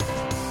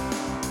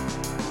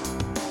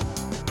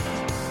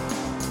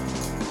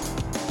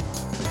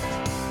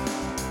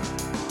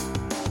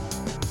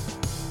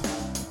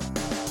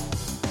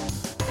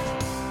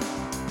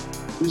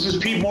This is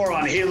Pete Moore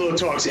on Halo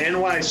Talks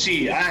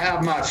NYC. I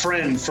have my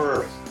friend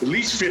for at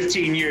least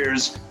 15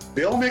 years,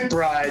 Bill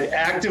McBride,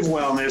 Active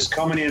Wellness,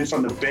 coming in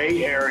from the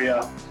Bay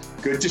Area.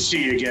 Good to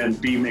see you again,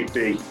 B.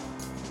 McB.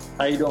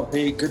 How you doing,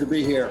 Pete? Good to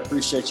be here.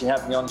 Appreciate you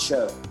having me on the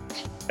show.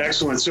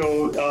 Excellent.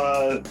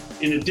 So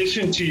in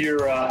addition to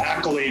your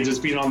accolades as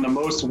being on the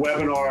most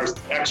webinar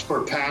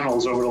expert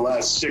panels over the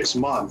last 6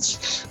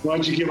 months, why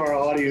don't you give our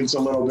audience a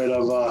little bit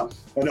of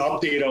an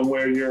update on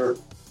where you're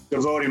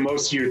devoting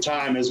most of your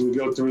time as we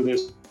go through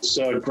this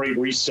great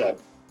reset?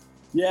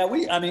 Yeah,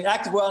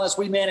 Active Wellness,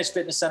 we manage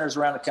fitness centers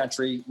around the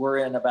country. We're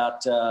in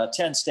about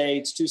 10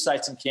 states, 2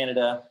 sites in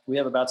Canada. We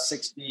have about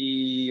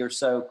 60 or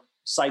so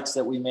sites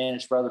that we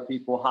manage for other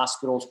people,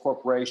 hospitals,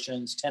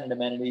 corporations, tenant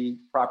amenity,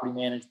 property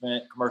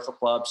management, commercial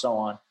clubs, so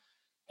on.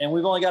 And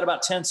we've only got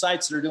about 10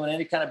 sites that are doing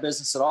any kind of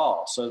business at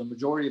all. So the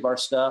majority of our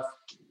stuff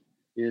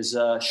is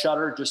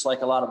shuttered, just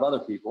like a lot of other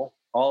people.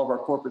 All of our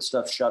corporate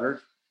stuff shuttered.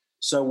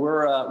 So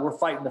we're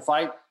fighting the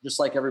fight just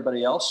like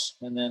everybody else.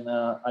 And then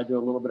I do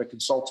a little bit of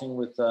consulting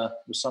with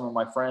some of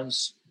my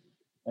friends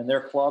and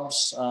their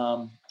clubs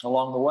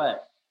along the way.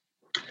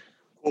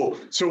 Cool.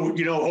 So,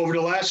 over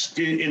the last,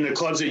 in the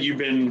clubs that you've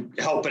been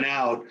helping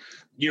out,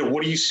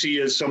 what do you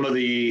see as some of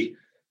the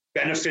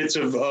benefits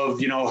of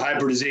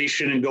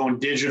hybridization and going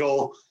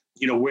digital?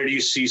 Where do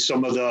you see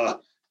some of the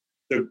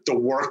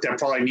work that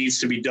probably needs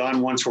to be done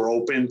once we're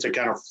open to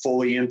kind of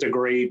fully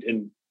integrate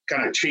and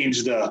kind of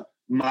change the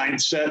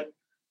mindset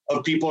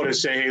of people to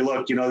say, hey,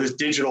 look, this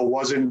digital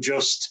wasn't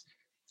just,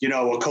 a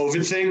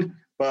COVID thing,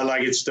 but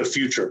like it's the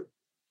future.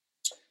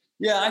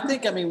 Yeah, I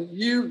think,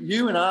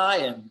 you and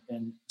I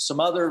and some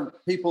other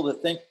people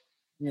that think,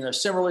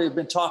 similarly have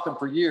been talking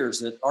for years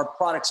that our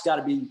product's got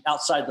to be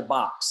outside the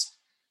box.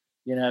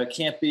 It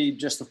can't be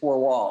just the 4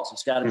 walls.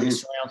 It's got to be a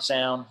surround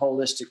sound,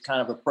 holistic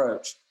kind of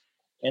approach.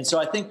 And so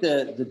I think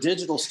the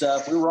digital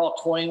stuff, we were all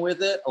toying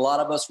with it. A lot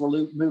of us were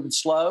moving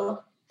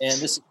slow, and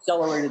this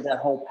accelerated that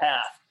whole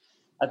path.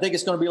 I think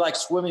it's going to be like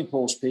swimming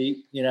pools,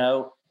 Pete.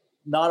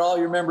 Not all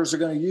your members are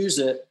going to use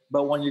it,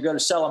 but when you go to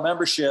sell a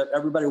membership,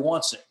 everybody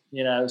wants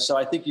it. So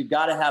I think you've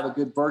got to have a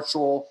good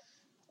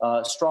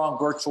strong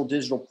virtual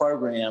digital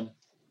program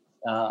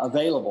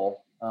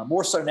available,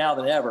 more so now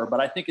than ever. But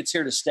I think it's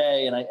here to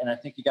stay, and I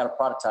think you got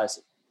to productize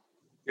it.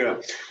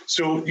 Yeah.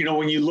 So,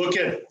 when you look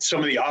at some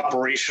of the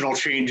operational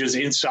changes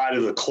inside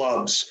of the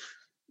clubs,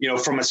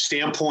 from a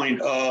standpoint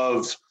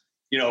of,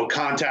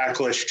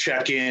 contactless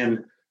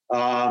check-in,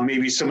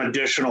 maybe some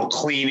additional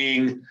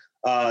cleaning,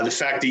 the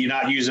fact that you're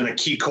not using a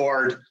key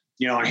card,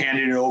 and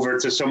handing it over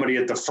to somebody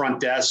at the front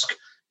desk.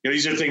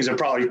 These are things that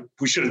probably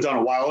we should have done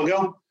a while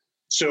ago.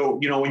 So,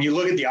 when you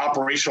look at the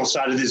operational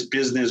side of this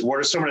business, what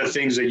are some of the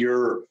things that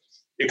you're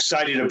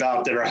excited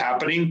about that are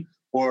happening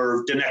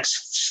or the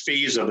next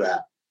phase of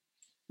that?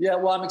 Yeah,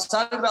 well, I'm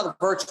excited about the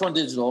virtual and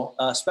digital,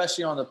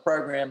 especially on the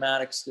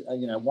programmatics,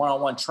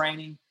 one-on-one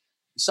training.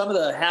 Some of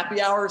the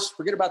happy hours,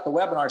 forget about the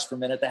webinars for a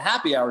minute, the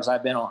happy hours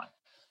I've been on.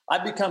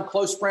 I've become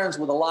close friends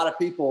with a lot of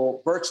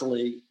people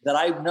virtually that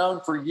I've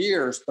known for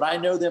years, but I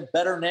know them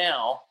better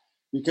now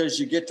because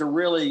you get to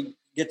really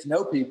get to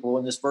know people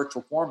in this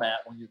virtual format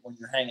when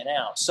you're hanging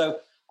out. So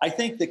I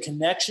think the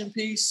connection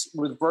piece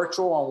with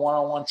virtual on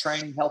one-on-one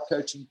training, health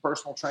coaching,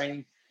 personal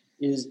training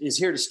is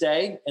here to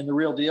stay and the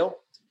real deal.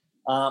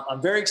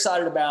 I'm very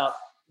excited about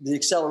the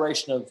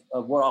acceleration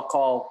of what I'll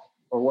call,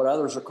 or what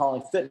others are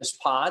calling, fitness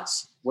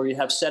pods, where you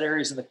have set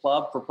areas in the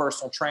club for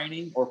personal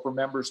training or for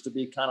members to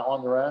be kind of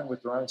on their own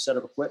with their own set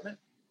of equipment.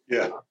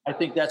 Yeah. I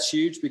think that's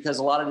huge because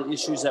a lot of the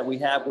issues that we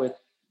have with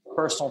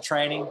personal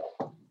training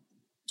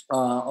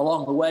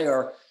along the way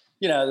are,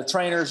 the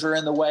trainers are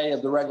in the way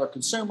of the regular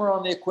consumer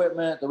on the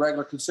equipment. The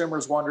regular consumer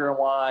is wondering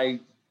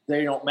why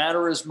they don't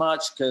matter as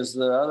much because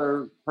the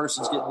other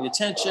person's getting the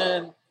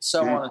attention,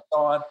 so on and so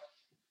on.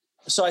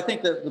 So I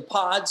think that the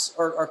pods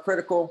are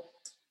critical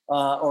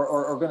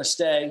or going to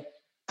stay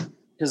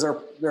because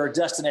they're a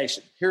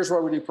destination. Here's where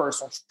we do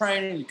personal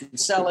training. You can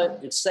sell it.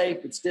 It's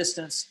safe. It's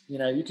distance. You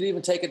can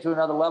even take it to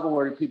another level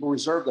where people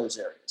reserve those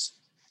areas.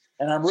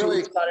 And I'm really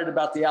excited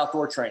about the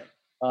outdoor training.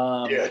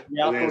 The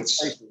outdoor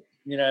spaces,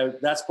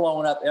 that's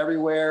blowing up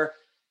everywhere.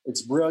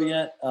 It's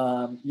brilliant.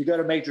 You go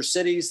to major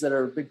cities that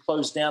have been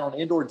closed down on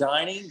indoor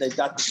dining. They've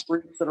got the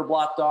streets that are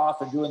blocked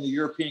off and doing the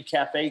European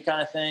cafe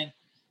kind of thing.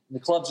 And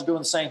the clubs are doing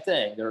the same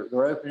thing.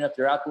 They're opening up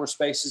their outdoor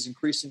spaces,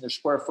 increasing their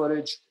square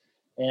footage.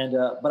 And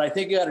but I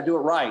think you got to do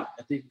it right.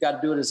 I think you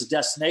got to do it as a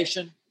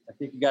destination. I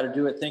think you got to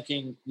do it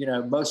thinking,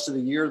 most of the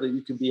year that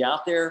you can be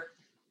out there,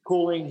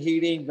 cooling,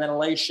 heating,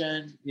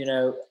 ventilation,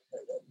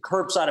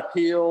 curbside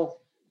appeal,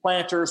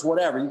 planters,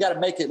 whatever. You got to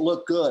make it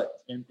look good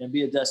and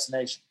be a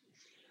destination.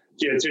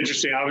 Yeah, it's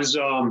interesting. I was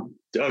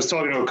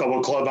talking to a couple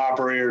of club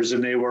operators,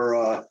 and they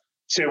were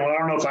saying, "Well, I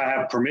don't know if I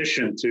have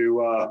permission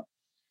to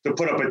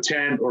put up a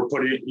tent or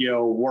put it,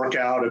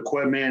 workout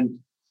equipment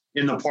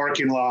in the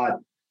parking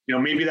lot.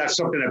 Maybe that's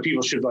something that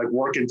people should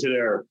work into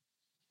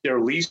their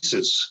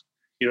leases.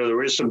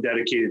 There is some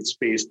dedicated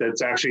space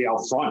that's actually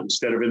out front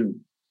instead of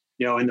in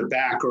in the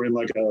back or in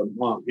like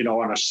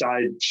on a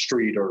side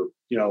street or,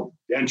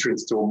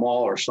 entrance to a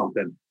mall or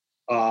something.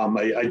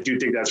 I do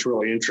think that's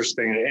really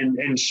interesting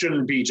and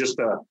shouldn't be just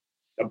a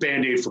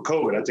Band-Aid for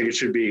COVID. I think it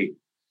should be,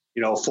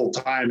 full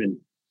time and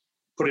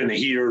put in the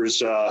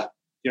heaters,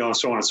 and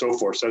so on and so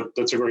forth. So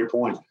that's a great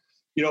point.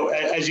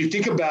 As you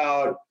think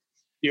about,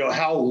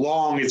 how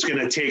long it's going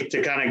to take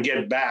to kind of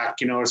get back,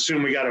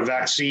 assume we got a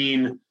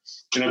vaccine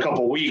in a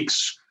couple of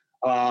weeks,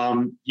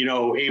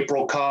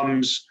 April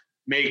comes,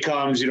 May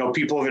comes,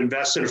 people have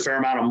invested a fair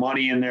amount of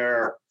money in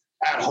their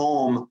at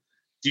home.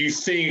 Do you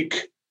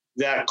think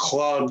that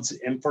clubs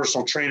and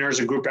personal trainers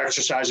and group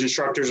exercise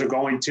instructors are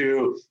going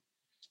to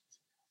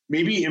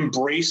maybe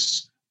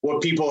embrace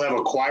what people have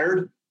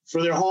acquired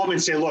for their home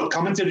and say, look,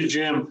 come into the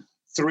gym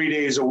 3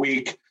 days a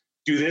week,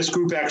 do this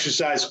group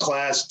exercise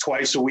class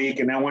twice a week.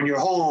 And then when you're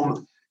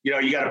home,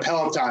 you got a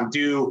Peloton,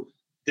 do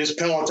this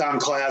Peloton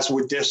class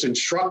with this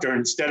instructor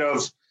instead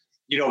of,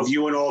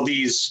 viewing all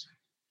these,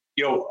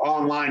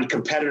 online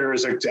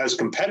competitors as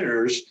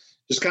competitors,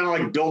 just kind of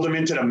like build them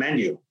into the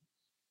menu,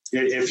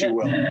 if you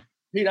will.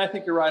 Pete, I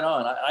think you're right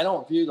on. I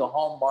don't view the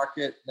home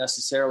market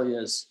necessarily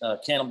as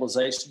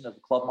cannibalization of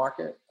the club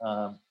market.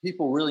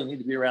 People really need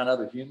to be around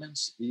other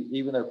humans,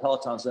 even though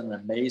Peloton's done an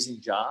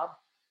amazing job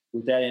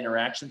with that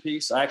interaction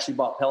piece. I actually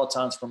bought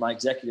Pelotons for my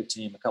executive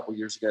team a couple of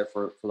years ago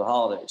for the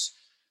holidays.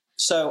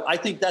 So I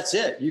think that's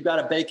it. You got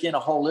to bake in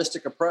a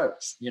holistic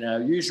approach.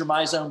 Use your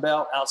MyZone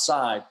belt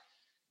outside,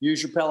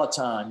 use your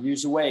Peloton,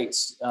 use the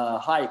weights,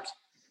 hike,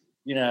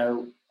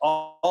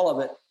 all of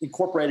it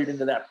incorporated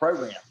into that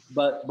program.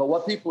 But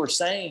what people are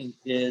saying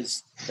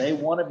is they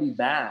want to be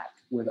back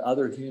with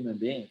other human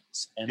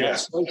beings and that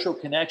social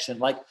connection.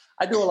 Like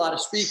I do a lot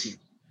of speaking,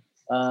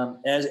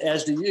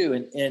 as do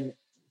you, and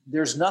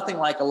there's nothing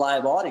like a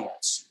live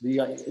audience.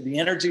 The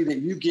energy that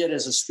you get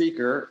as a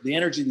speaker, the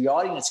energy the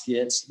audience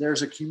gets,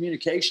 there's a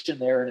communication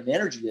there and an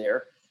energy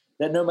there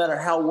that no matter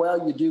how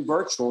well you do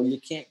virtual, you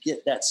can't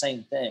get that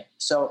same thing.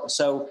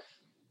 So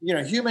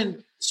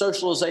human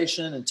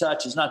socialization and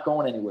touch is not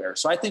going anywhere.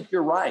 So I think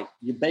you're right.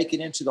 You bake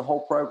it into the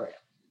whole program.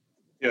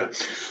 Yeah.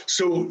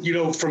 So,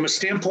 from a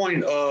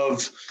standpoint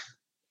of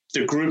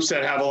the groups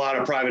that have a lot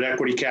of private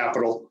equity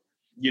capital,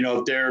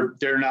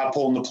 they're not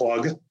pulling the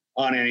plug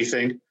on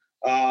anything.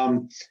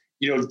 Do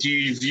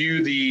you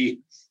view the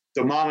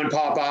mom and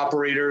pop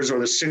operators or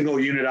the single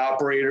unit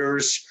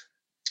operators,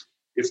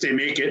 if they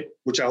make it,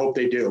 which I hope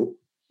they do,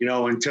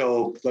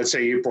 until let's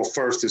say April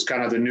 1st is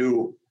kind of the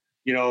new,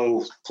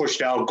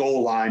 pushed out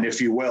goal line,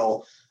 if you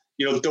will,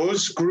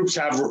 those groups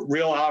have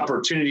real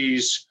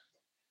opportunities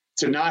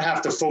to not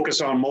have to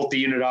focus on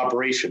multi-unit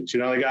operations.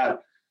 They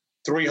got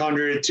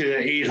 300 to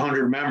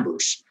 800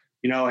 members,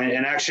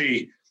 and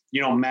actually,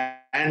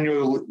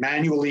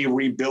 manually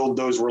rebuild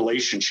those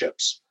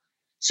relationships.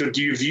 So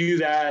do you view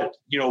that,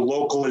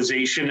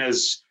 localization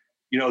as,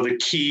 the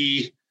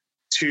key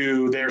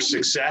to their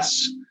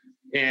success?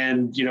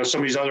 And,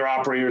 some of these other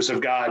operators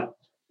have got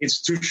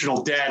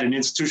institutional debt and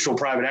institutional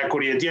private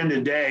equity. At the end of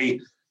the day,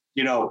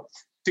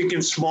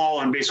 thinking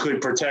small and basically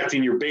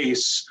protecting your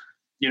base,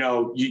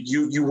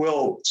 you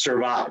will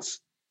survive.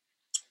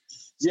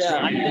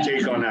 Yeah. Your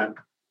take on that?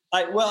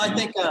 I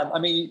think,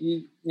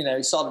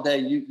 you saw today,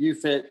 you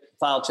fit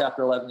filed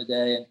Chapter 11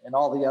 today and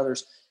all the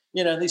others,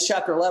 these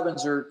Chapter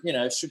 11s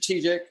are,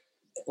 strategic,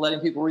 letting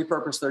people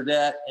repurpose their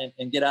debt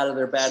and get out of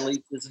their bad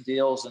leases and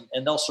deals,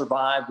 and they'll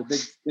survive.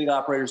 The big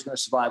operator is going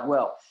to survive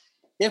well.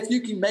 If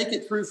you can make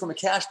it through from a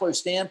cash flow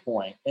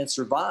standpoint and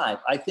survive,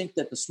 I think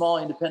that the small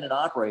independent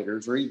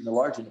operators or even the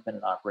large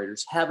independent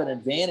operators have an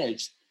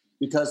advantage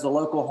because the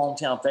local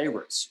hometown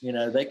favorites,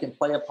 they can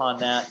play upon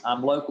that.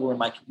 I'm local in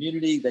my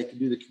community. They can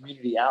do the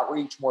community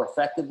outreach more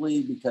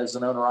effectively because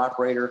an owner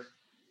operator,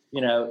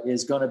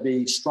 is going to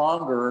be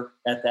stronger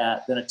at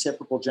that than a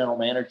typical general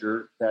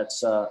manager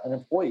that's an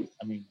employee.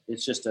 I mean,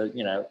 it's just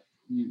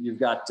you've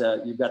got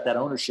that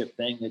ownership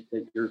thing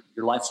that your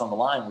life's on the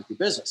line with your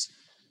business.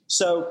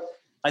 So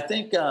I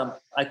think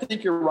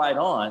you're right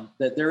on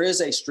that there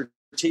is a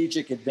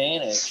strategic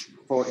advantage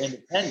for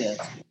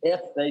independents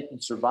if they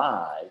can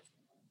survive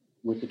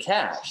with the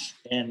cash.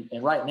 And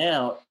right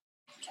now,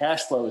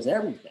 cash flow is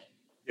everything.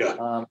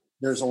 Yeah.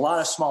 There's a lot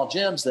of small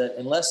gyms that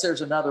unless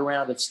there's another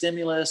round of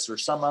stimulus or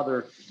some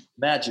other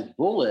magic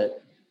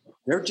bullet,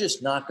 they're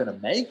just not going to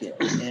make it.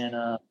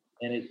 And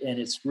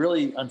it's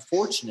really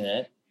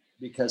unfortunate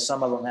because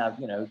some of them have,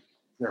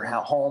 their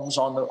homes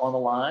on the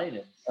line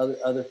and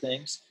other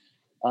things.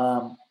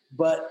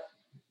 But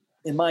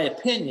in my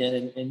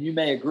opinion, and you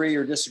may agree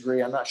or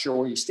disagree, I'm not sure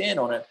where you stand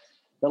on it,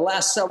 the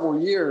last several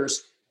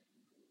years,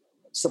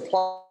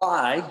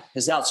 supply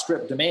has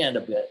outstripped demand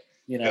a bit.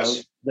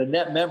 Yes. The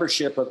net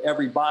membership of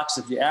every box,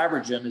 if you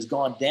average them, has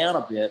gone down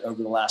a bit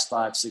over the last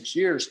 5-6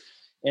 years.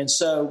 And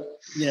so,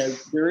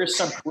 there is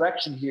some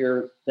correction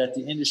here that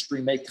the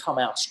industry may come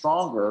out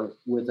stronger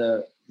with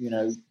a,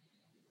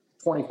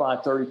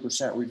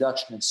 25-30%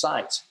 reduction in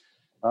sites.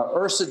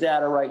 IRSA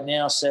data right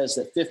now says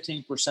that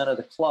 15% of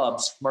the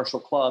clubs, commercial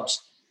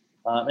clubs,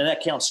 and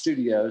that counts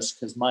studios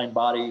because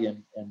MindBody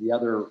and the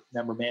other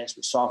member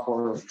management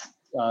software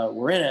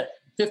were in it,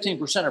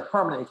 15% are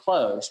permanently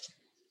closed,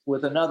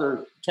 with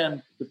another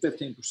 10 to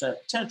 15%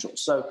 potential.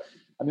 So,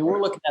 I mean,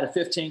 we're looking at a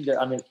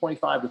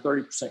 25 to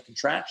 30%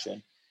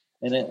 contraction,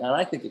 and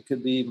I think it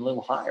could be even a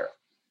little higher.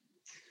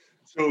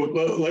 So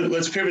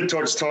let's pivot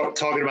towards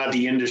talking about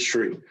the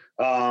industry.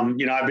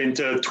 I've been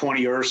to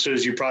 20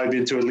 IRSAs. You've probably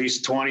been to at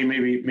least 20.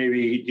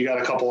 Maybe you got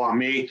a couple on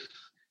me.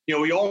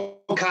 We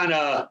all kind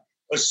of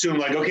assume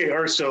like, okay,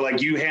 IRSA,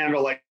 like you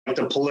handle like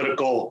the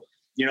political,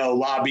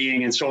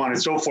 lobbying and so on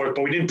and so forth,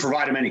 but we didn't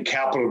provide them any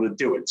capital to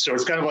do it. So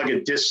it's kind of like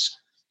a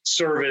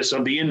disservice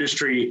of the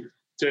industry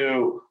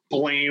to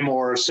blame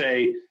or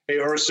say, hey,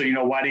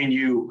 IRSA, why didn't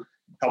you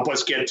help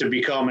us get to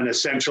become an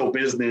essential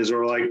business,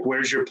 or like,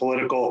 where's your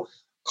political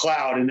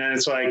cloud? And then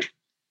it's like,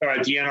 all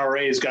right, the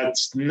NRA has got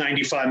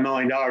 $95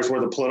 million worth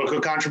of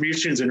political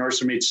contributions and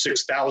IRSA made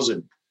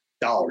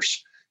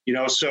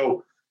 $6,000,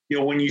 So,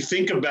 when you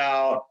think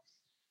about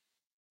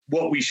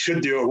what we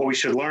should do or what we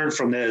should learn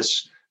from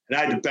this, and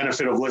I had the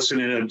benefit of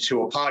listening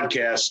to a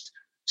podcast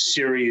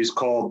series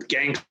called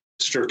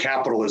Gangster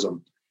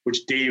Capitalism,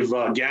 which Dave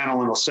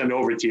Ganelin will send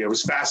over to you. It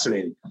was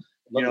fascinating.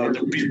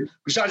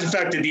 Besides the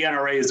fact that the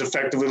NRA is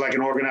effectively like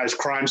an organized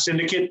crime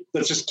syndicate,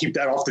 let's just keep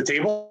that off the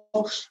table.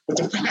 But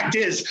the fact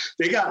is,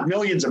 they got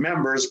millions of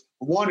members,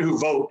 one, who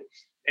vote,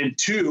 and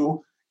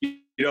two,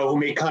 who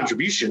make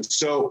contributions.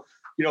 So,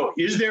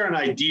 is there an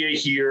idea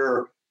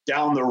here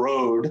down the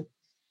road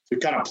to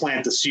kind of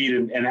plant the seed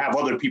and have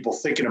other people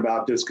thinking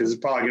about this? Because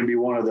it's probably going to be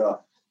one of the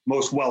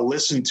most well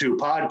listened to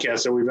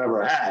podcasts that we've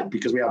ever had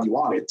because we have you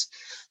on it.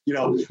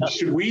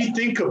 Should we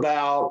think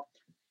about,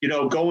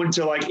 going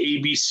to like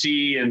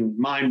ABC and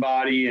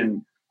MindBody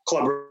and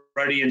Club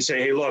Ready and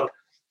say, hey, look,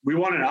 we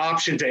want an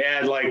option to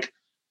add like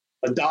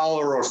 $1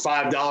 or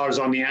 $5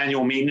 on the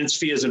annual maintenance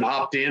fee as an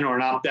opt-in or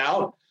an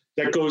opt-out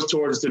that goes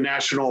towards the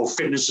National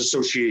Fitness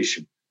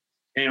Association.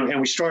 And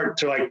we start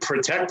to like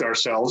protect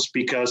ourselves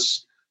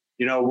because,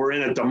 we're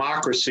in a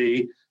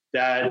democracy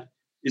that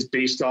is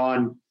based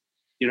on,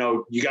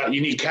 you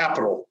need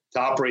capital to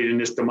operate in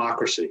this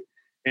democracy.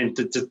 And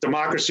the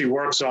democracy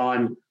works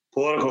on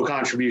political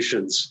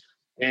contributions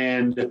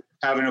and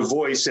having a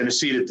voice and a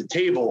seat at the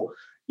table,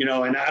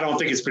 and I don't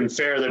think it's been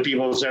fair that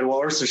people have said, well,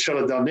 IRSA should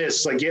have done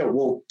this. Like, yeah,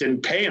 well,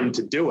 didn't pay them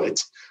to do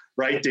it,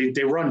 right?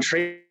 They run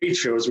trade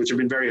shows, which have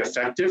been very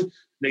effective.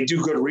 They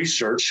do good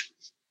research,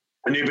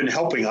 and they've been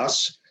helping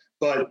us,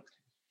 but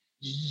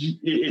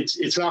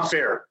it's not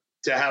fair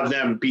to have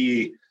them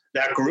be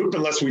that group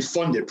unless we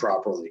fund it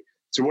properly.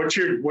 So what's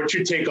your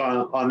take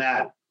on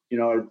that?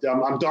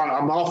 I'm done.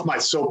 I'm off my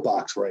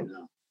soapbox right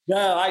now.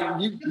 No,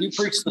 you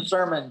preach the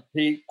sermon,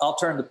 Pete. I'll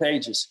turn the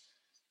pages.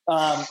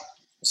 No,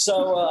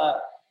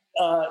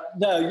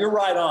 you're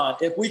right on.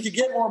 If we could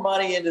get more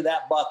money into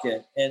that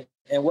bucket, and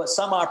what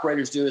some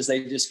operators do is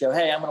they just go,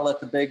 hey, I'm going to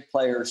let the big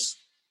players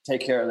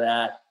take care of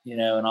that,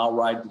 and I'll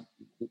ride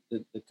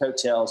the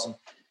coattails,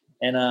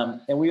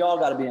 and we all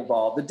got to be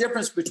involved. The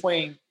difference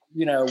between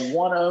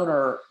one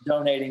owner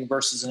donating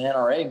versus an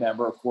NRA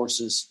member, of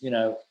course, is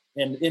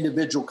an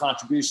individual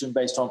contribution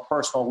based on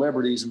personal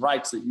liberties and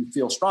rights that you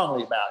feel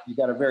strongly about. You've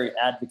got a very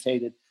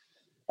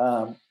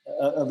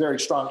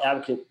strong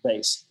advocate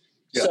base.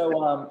 Yeah.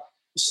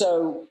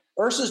 So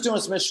IRSA's doing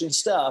some interesting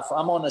stuff.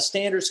 I'm on the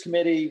standards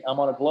committee. I'm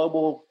on a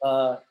global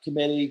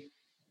committee.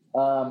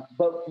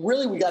 But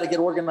really, we got to get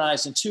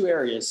organized in two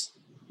areas.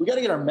 We got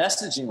to get our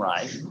messaging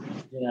right,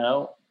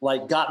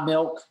 like got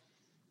milk,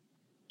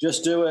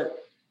 just do it,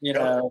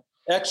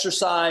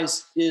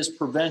 exercise is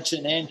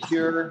prevention and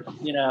cure.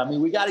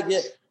 We got to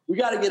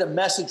get a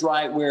message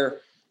right where,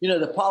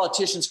 the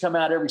politicians come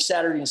out every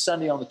Saturday and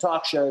Sunday on the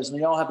talk shows and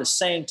they all have the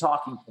same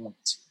talking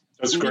points.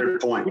 That's a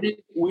great point.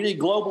 We need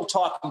global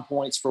talking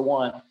points for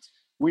one.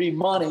 We need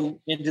money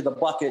into the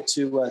bucket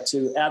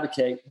to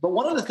advocate. But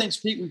one of the things,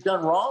 Pete, we've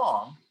done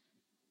wrong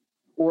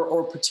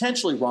or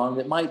potentially wrong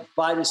that might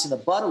bite us in the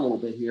butt a little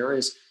bit here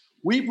is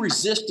we've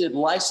resisted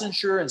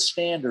licensure and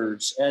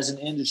standards as an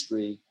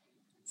industry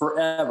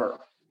forever.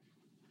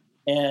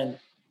 And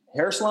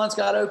hair salons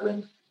got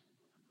opened,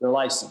 they're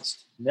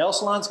licensed. Nail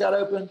salons got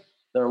opened,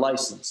 they're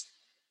licensed.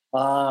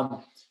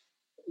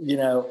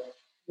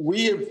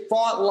 We have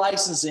fought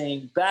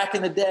licensing back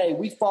in the day.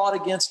 We fought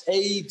against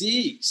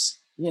AEDs.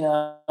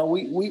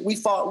 We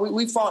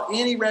fought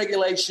any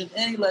regulation,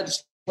 any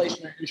legislation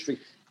in the industry.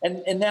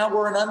 And now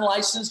we're an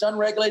unlicensed,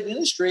 unregulated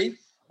industry,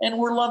 and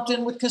we're lumped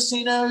in with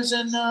casinos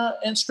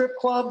and strip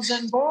clubs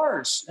and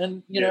bars.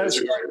 And that's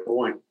a great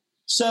point.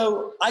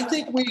 So I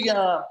think we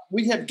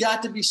have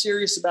got to be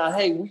serious about,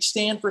 hey, we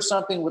stand for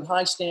something with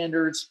high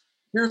standards.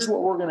 Here's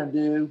what we're going to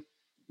do.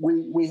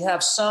 We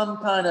have some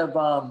kind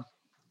of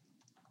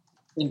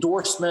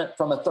endorsement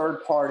from a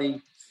third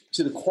party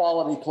to the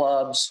quality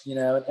clubs, and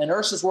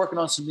IRSA's working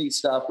on some neat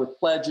stuff with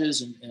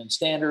pledges and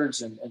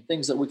standards and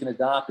things that we can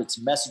adopt. It's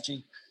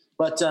messaging,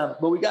 but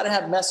we got to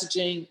have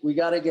messaging. We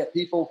got to get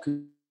people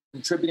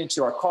contributing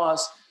to our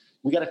cause.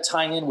 We got to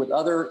tie in with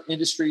other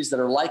industries that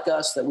are like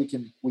us that we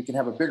can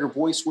have a bigger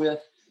voice with.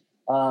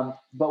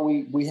 But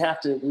we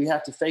have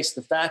to face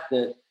the fact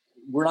that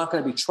we're not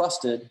going to be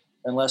trusted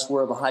unless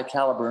we're of a high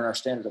caliber in our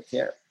standard of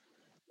care.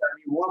 I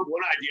mean, one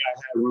idea I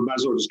had, we might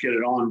as well just get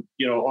it on,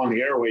 on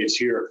the airwaves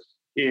here,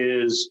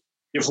 is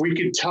if we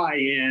could tie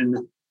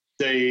in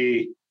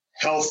the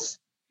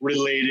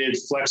health-related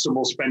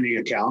flexible spending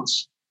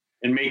accounts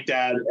and make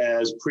that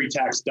as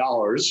pre-tax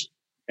dollars,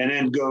 and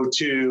then go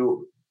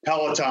to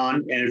Peloton,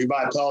 and if you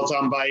buy a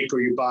Peloton bike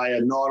or you buy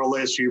a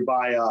Nautilus or you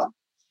buy a,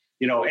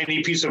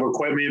 any piece of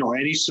equipment or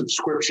any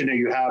subscription that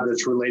you have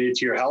that's related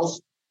to your health,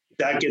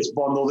 that gets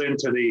bundled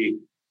into the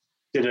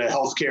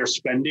healthcare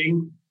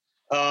spending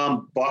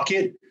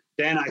bucket,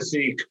 then I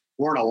think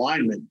we're in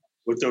alignment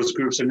with those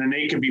groups, and then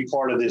they can be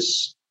part of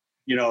this,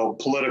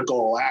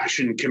 political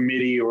action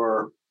committee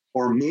or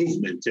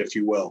movement, if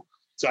you will.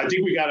 So I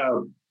think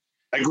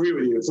I agree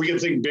with you. If we can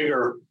think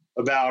bigger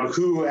about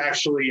who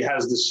actually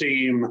has the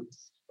same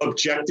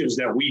objectives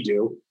that we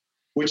do,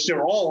 which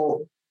they're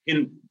all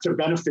to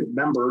benefit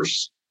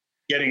members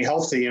getting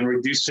healthy and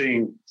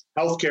reducing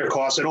healthcare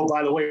costs. And oh,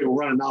 by the way, we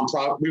run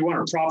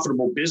a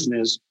profitable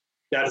business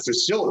that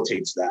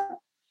facilitates that.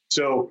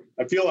 So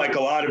I feel like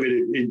a lot of it,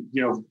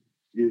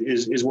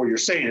 is what you're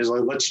saying is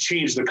like, let's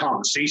change the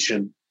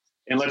conversation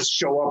and let's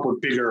show up with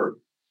bigger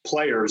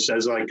players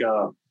as like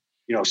a,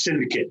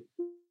 syndicate,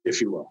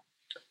 if you will.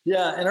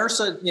 Yeah, and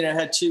HRSA,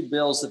 had two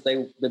bills that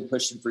they've been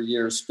pushing for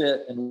years,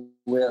 FIT and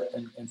WHIP,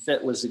 and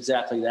FIT was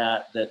exactly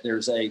that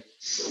there's a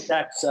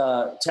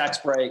tax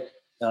break,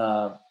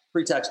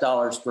 pre-tax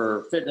dollars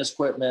for fitness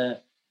equipment,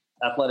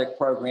 athletic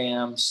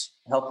programs,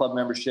 health club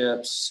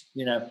memberships,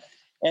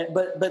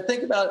 but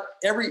think about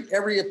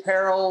every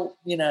apparel,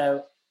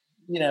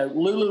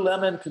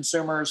 Lululemon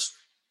consumers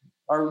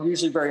are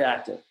usually very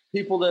active.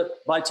 People that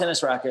buy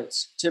tennis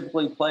rackets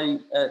typically play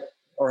at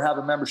or have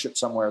a membership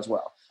somewhere as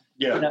well.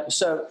 Yeah.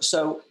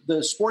 So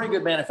the Sporting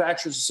Good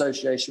Manufacturers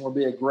Association will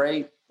be a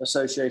great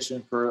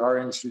association for our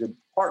industry to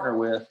partner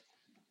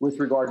with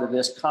regard to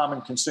this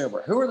common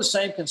consumer. Who are the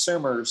same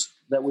consumers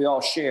that we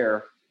all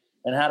share,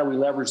 and how do we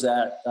leverage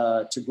that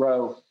to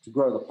grow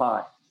the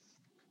pie?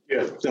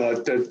 Yeah,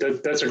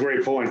 that's a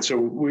great point. So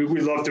we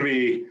love to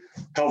be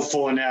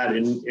helpful in that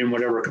in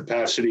whatever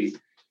capacity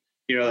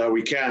that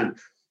we can.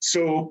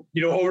 So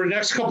over the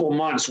next couple of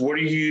months, what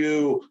are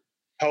you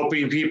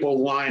helping people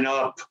line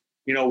up?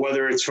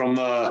 Whether it's from,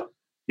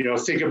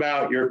 think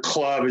about your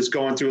club is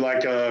going through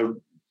like a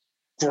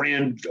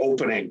grand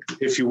opening,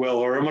 if you will,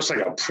 or almost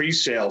like a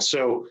pre-sale.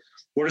 So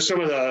what are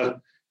some of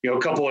the, a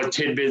couple of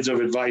tidbits of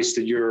advice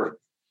that you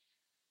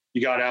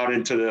got out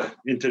into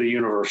the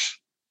universe?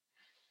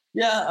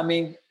 Yeah. I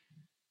mean,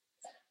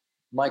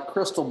 my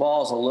crystal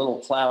ball is a little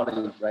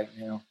cloudy right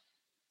now.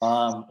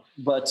 I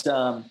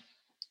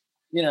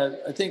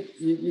think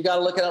you got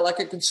to look at it like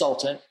a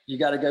consultant. You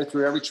got to go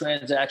through every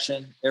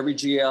transaction, every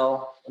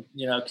GL,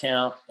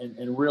 account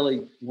and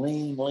really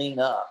lean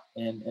up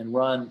and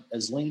run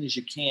as lean as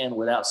you can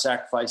without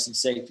sacrificing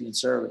safety and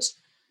service.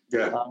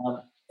 Yeah.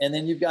 And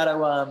then you've got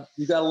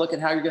to look at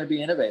how you're going to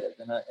be innovative.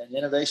 And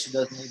innovation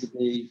doesn't need to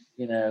be,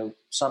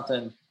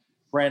 something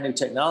brand new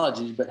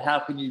technology, but how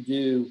can you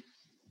do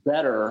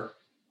better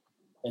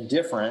and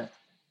different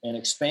and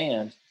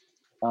expand?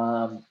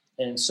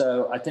 And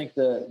so I think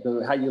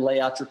the how you lay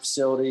out your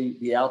facility,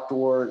 the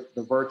outdoor,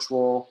 the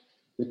virtual,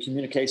 the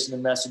communication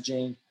and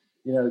messaging,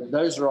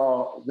 those are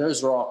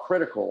all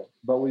critical.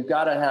 But we've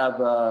got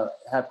to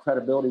have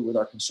credibility with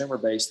our consumer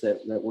base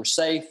that we're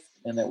safe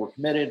and that we're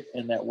committed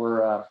and that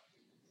we're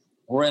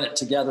in it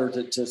together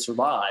to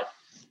survive.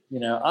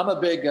 I'm a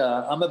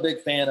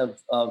big fan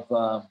of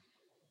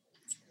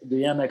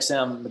the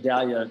MXM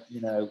medallia.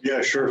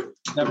 Yeah, sure.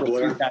 Number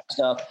 3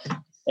 stuff,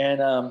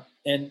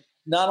 and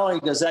not only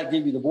does that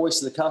give you the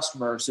voice of the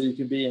customer so you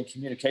can be in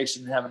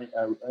communication and have an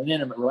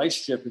intimate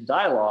relationship and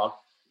dialogue,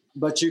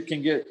 but you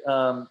can get,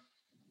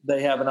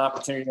 they have an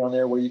opportunity on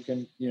there where you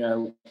can,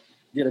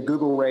 get a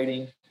Google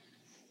rating.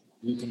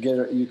 You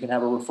can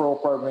have a referral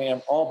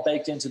program all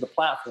baked into the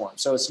platform.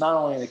 So it's not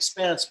only an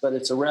expense, but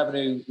it's a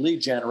revenue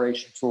lead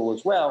generation tool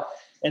as well.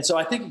 And so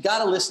I think you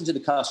got to listen to the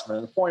customer.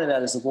 And the point of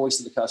that is the voice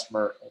of the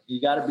customer. You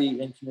got to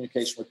be in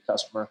communication with the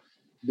customer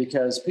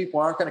because people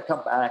aren't going to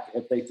come back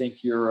if they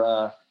think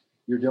you're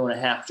doing a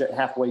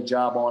halfway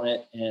job on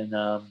it.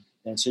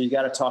 And so you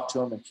got to talk to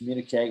them and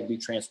communicate and be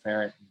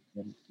transparent.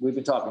 And we've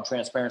been talking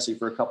transparency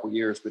for a couple of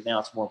years, but now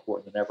it's more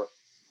important than ever.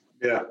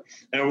 Yeah.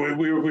 And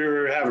we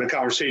were having a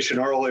conversation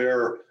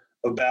earlier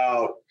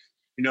about,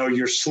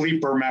 your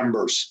sleeper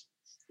members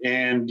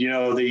and,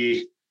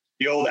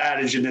 the old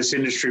adage in this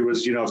industry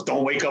was,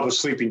 don't wake up a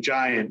sleeping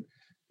giant.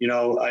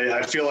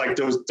 I feel like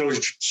those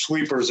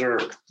sleepers are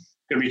going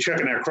to be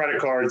checking their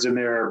credit cards and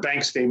their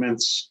bank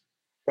statements,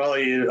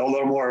 probably a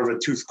little more of a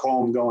tooth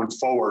comb going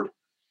forward,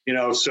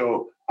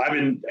 so I've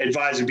been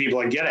advising people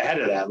like get ahead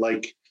of that.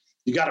 Like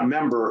you got a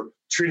member,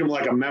 treat them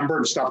like a member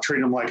and stop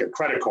treating them like a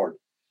credit card,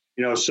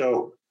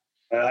 so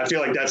I feel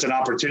like that's an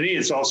opportunity.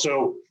 It's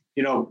also,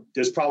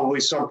 there's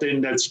probably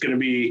something that's going to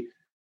be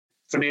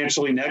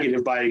financially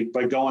negative by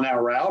going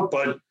that route,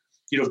 but,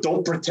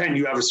 don't pretend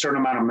you have a certain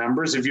amount of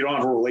members if you don't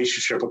have a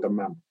relationship with the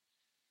member.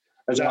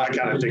 That's how I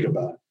kind of think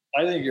about it.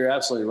 I think you're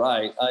absolutely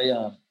right.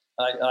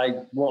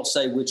 I won't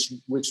say which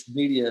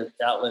media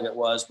outlet it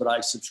was, but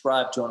I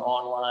subscribed to an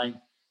online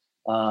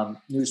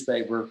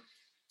newspaper.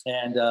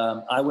 And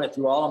I went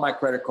through all of my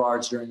credit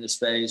cards during this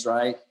phase,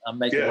 right? I'm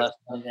making less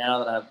money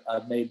now than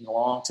I've made in a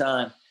long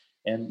time.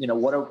 And,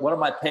 what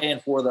am I paying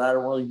for that I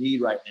don't really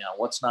need right now?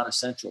 What's not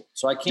essential?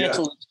 So I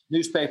canceled the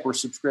newspaper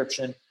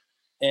subscription,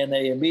 and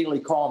they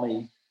immediately call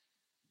me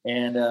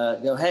and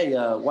go, hey,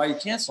 why are you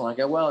canceling? I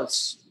go, well,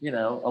 it's, a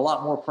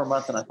lot more per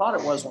month than I thought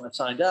it was when I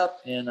signed up,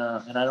 and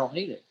I don't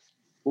need it.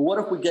 Well, what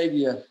if we gave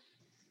you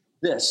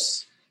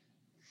this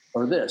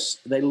or this?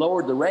 They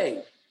lowered the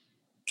rate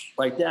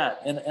like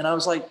that. And I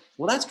was like,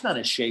 well, that's kind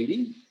of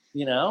shady,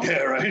 Yeah,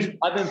 right.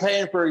 I've been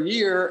paying for a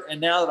year, and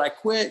now that I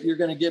quit, you're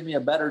going to give me a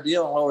better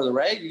deal and lower the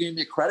rate. You're giving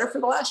me credit for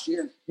the last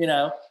year,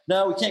 No,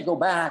 we can't go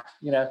back,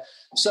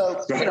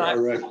 So,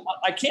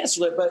 I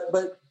canceled it,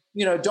 but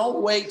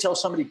don't wait till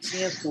somebody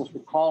cancels to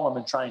call them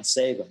and try and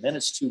save them. Then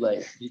it's too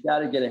late. You got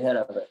to get ahead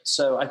of it.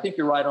 So I think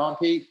you're right on,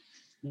 Pete.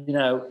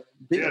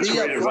 That's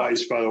great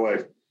advice, by the way.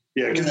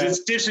 Yeah, because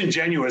it's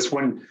disingenuous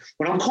when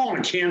I'm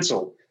calling to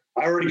cancel.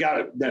 I already got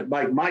it. That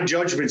my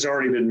judgment's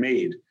already been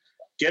made.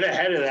 Get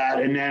ahead of that,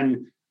 and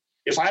then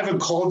if I haven't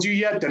called you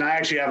yet, then I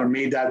actually haven't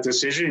made that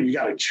decision, and you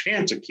got a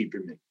chance of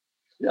keeping me.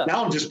 Yeah.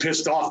 Now I'm just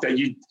pissed off that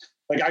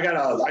I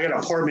got an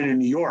apartment in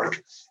New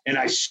York, and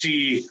I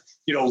see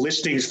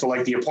listings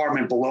for the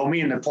apartment below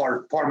me and the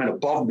apartment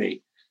above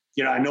me.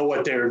 I know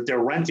what they're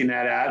renting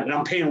that at, and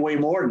I'm paying way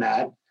more than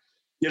that.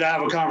 I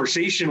have a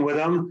conversation with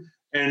them,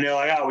 and they're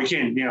like, "Oh, we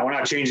can't. We're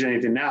not changing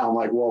anything now." I'm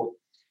like, "Well,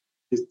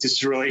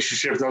 this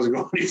relationship doesn't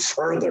go any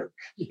further."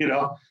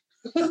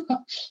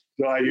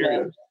 So I hear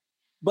you.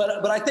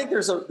 But I think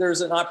there's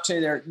an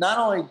opportunity there, not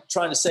only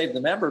trying to save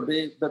the member,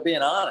 but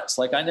being honest.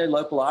 I know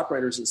local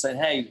operators that say,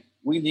 "Hey,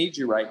 we need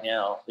you right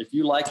now. If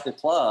you like the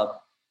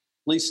club,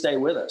 please stay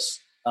with us."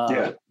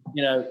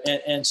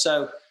 And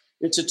so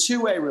it's a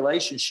two-way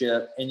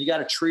relationship, and you got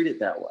to treat it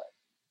that way.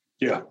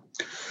 Yeah.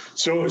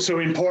 So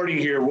in parting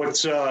here,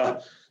 what's give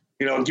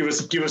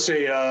us a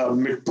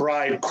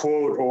McBride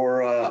quote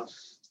or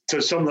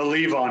to something to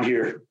leave on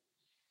here.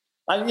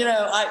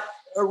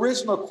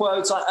 Original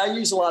quotes. I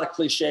use a lot of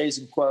cliches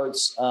and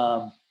quotes.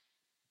 The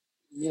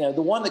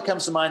one that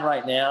comes to mind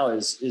right now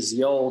is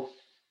the old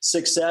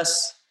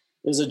 "success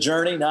is a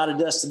journey, not a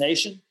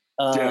destination."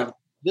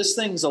 This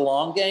thing's a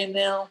long game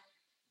now.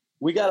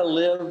 We got to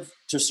live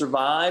to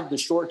survive the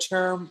short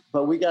term,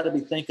 but we got to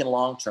be thinking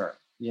long term.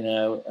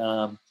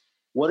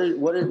 What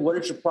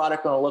is your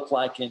product going to look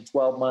like in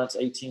 12 months,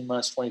 18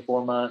 months,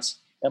 24 months?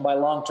 And by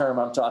long term,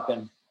 I'm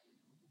talking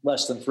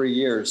less than 3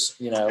 years.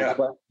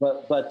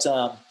 But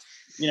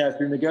if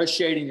you're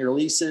negotiating your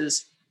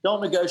leases,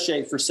 don't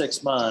negotiate for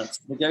 6 months.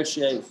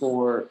 Negotiate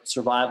for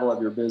survival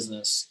of your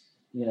business.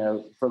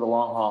 For the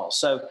long haul.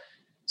 So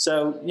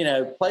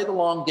play the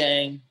long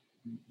game,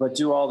 but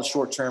do all the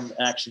short term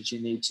actions you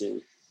need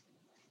to.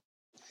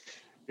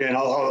 And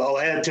I'll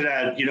add to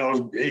that.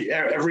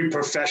 Every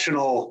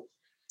professional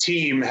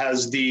team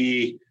has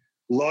the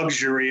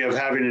luxury of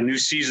having a new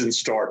season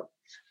start.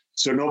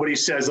 So nobody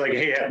says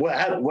 "Hey,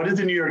 what did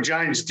the New York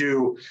Giants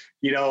do,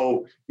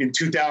 in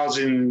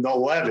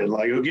 2011?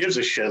 Who gives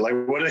a shit?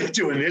 What are they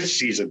doing this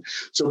season?"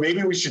 So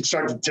maybe we should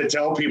start to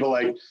tell people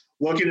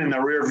looking in the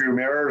rearview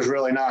mirror is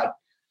really not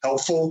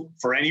helpful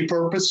for any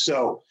purpose.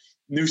 So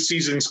new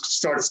season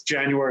starts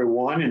January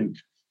 1,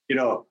 and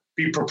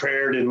be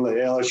prepared and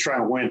let's try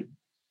and win.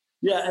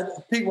 Yeah, and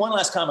Pete, one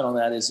last comment on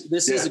that is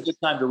this is a good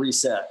time to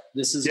reset.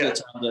 This is a good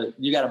time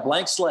you got a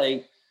blank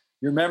slate.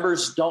 Your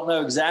members don't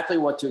know exactly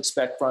what to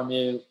expect from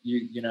you.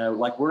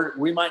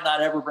 We might not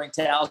ever bring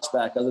towels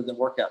back other than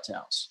workout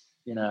towels.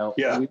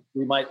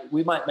 We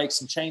might make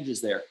some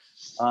changes there.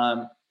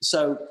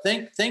 So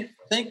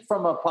think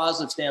from a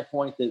positive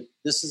standpoint that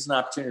this is an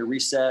opportunity to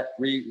reset,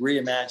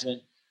 reimagine,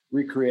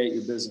 recreate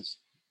your business.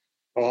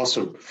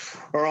 Awesome.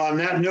 Or on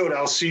that note,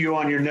 I'll see you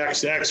on your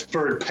next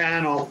expert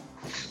panel.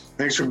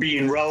 Thanks for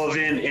being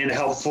relevant and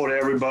helpful to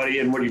everybody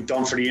and what you've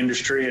done for the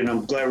industry. And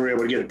I'm glad we were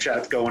able to get a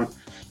chat going.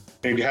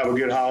 And have a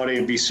good holiday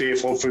and be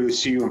safe. Hopefully we'll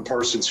see you in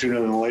person sooner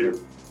than later.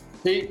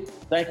 Pete,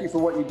 thank you for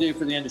what you do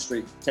for the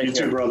industry. Take care. You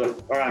too, brother.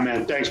 All right,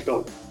 man. Thanks,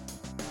 Bill.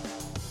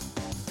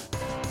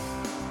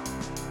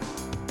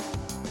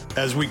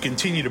 As we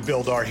continue to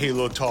build our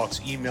Halo Talks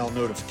email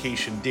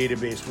notification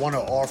database, want to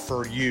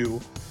offer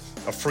you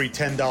a free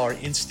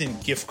 $10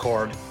 instant gift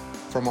card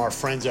from our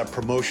friends at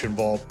Promotion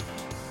Vault.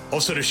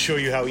 Also to show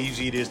you how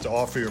easy it is to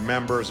offer your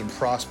members and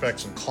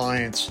prospects and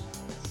clients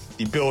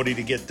the ability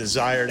to get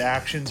desired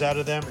actions out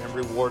of them and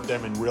reward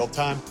them in real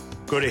time.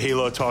 Go to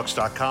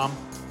halotalks.com,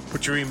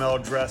 put your email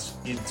address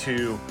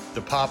into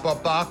the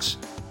pop-up box,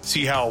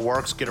 see how it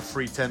works, get a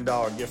free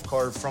 $10 gift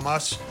card from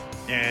us,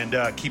 and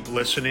keep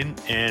listening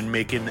and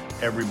making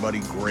everybody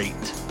great.